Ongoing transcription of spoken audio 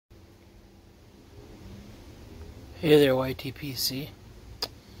Hey there, YTPC.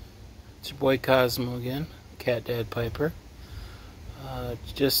 It's your boy Cosmo again, Cat Dad Piper.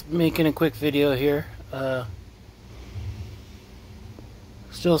 Just making a quick video here.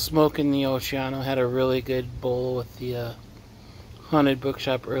 Still smoking the Oceano. Had a really good bowl with the Haunted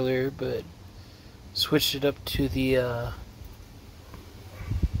Bookshop earlier, but switched it up to the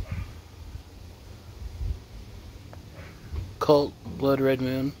Cult Blood Red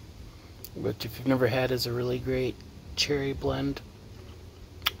Moon, which if you've never had is a really great cherry blend.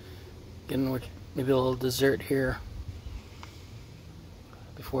 Getting maybe a little dessert here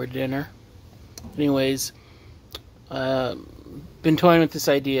before dinner. Anyways, been toying with this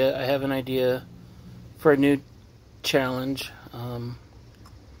idea. I have an idea for a new challenge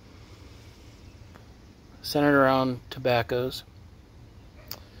centered around tobaccos.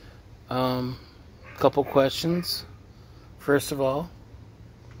 Couple questions. First of all,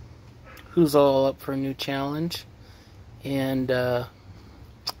 who's all up for a new challenge? And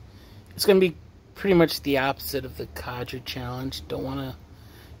it's going to be pretty much the opposite of the Codger challenge. Don't want to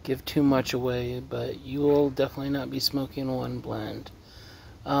give too much away, but you will definitely not be smoking one blend.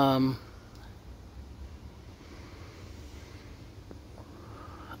 Other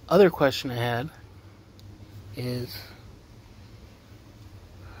question I had is,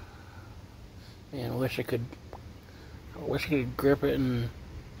 man, I wish I could grip it and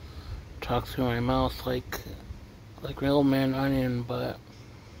talk through my mouth like real man onion, but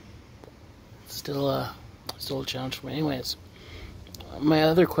still a challenge for me. Anyways, my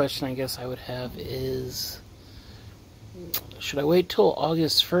other question I guess I would have is, should I wait till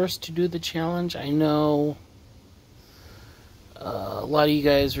August 1st to do the challenge? I know a lot of you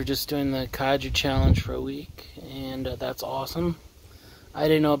guys were just doing the Codger challenge for a week, and that's awesome. I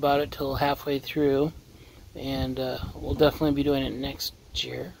didn't know about it till halfway through, and we'll definitely be doing it next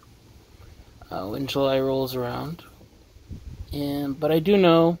year when July rolls around. But I do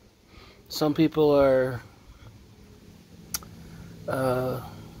know some people are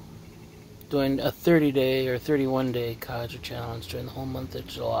doing a 30-day or 31-day Codger challenge during the whole month of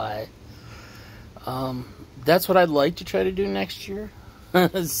July. That's what I'd like to try to do next year.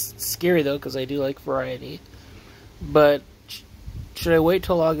 It's scary though, because I do like variety. But should I wait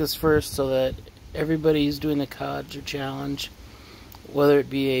till August 1st so that everybody who's doing the Codger challenge, whether it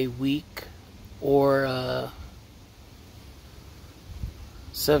be a week or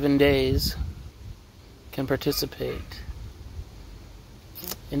 7 days, can participate?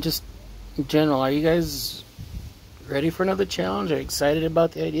 And just in general, are you guys ready for another challenge? Are you excited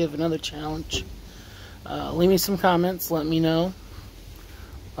about the idea of another challenge? Leave me some comments, let me know.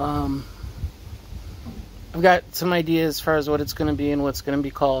 I've got some ideas as far as what it's going to be and what's going to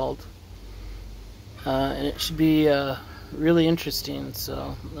be called. And it should be really interesting,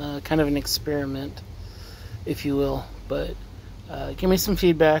 so kind of an experiment, if you will. But give me some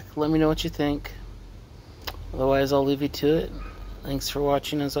feedback, let me know what you think. Otherwise, I'll leave you to it. Thanks for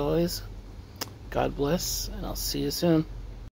watching as always. God bless, and I'll see you soon.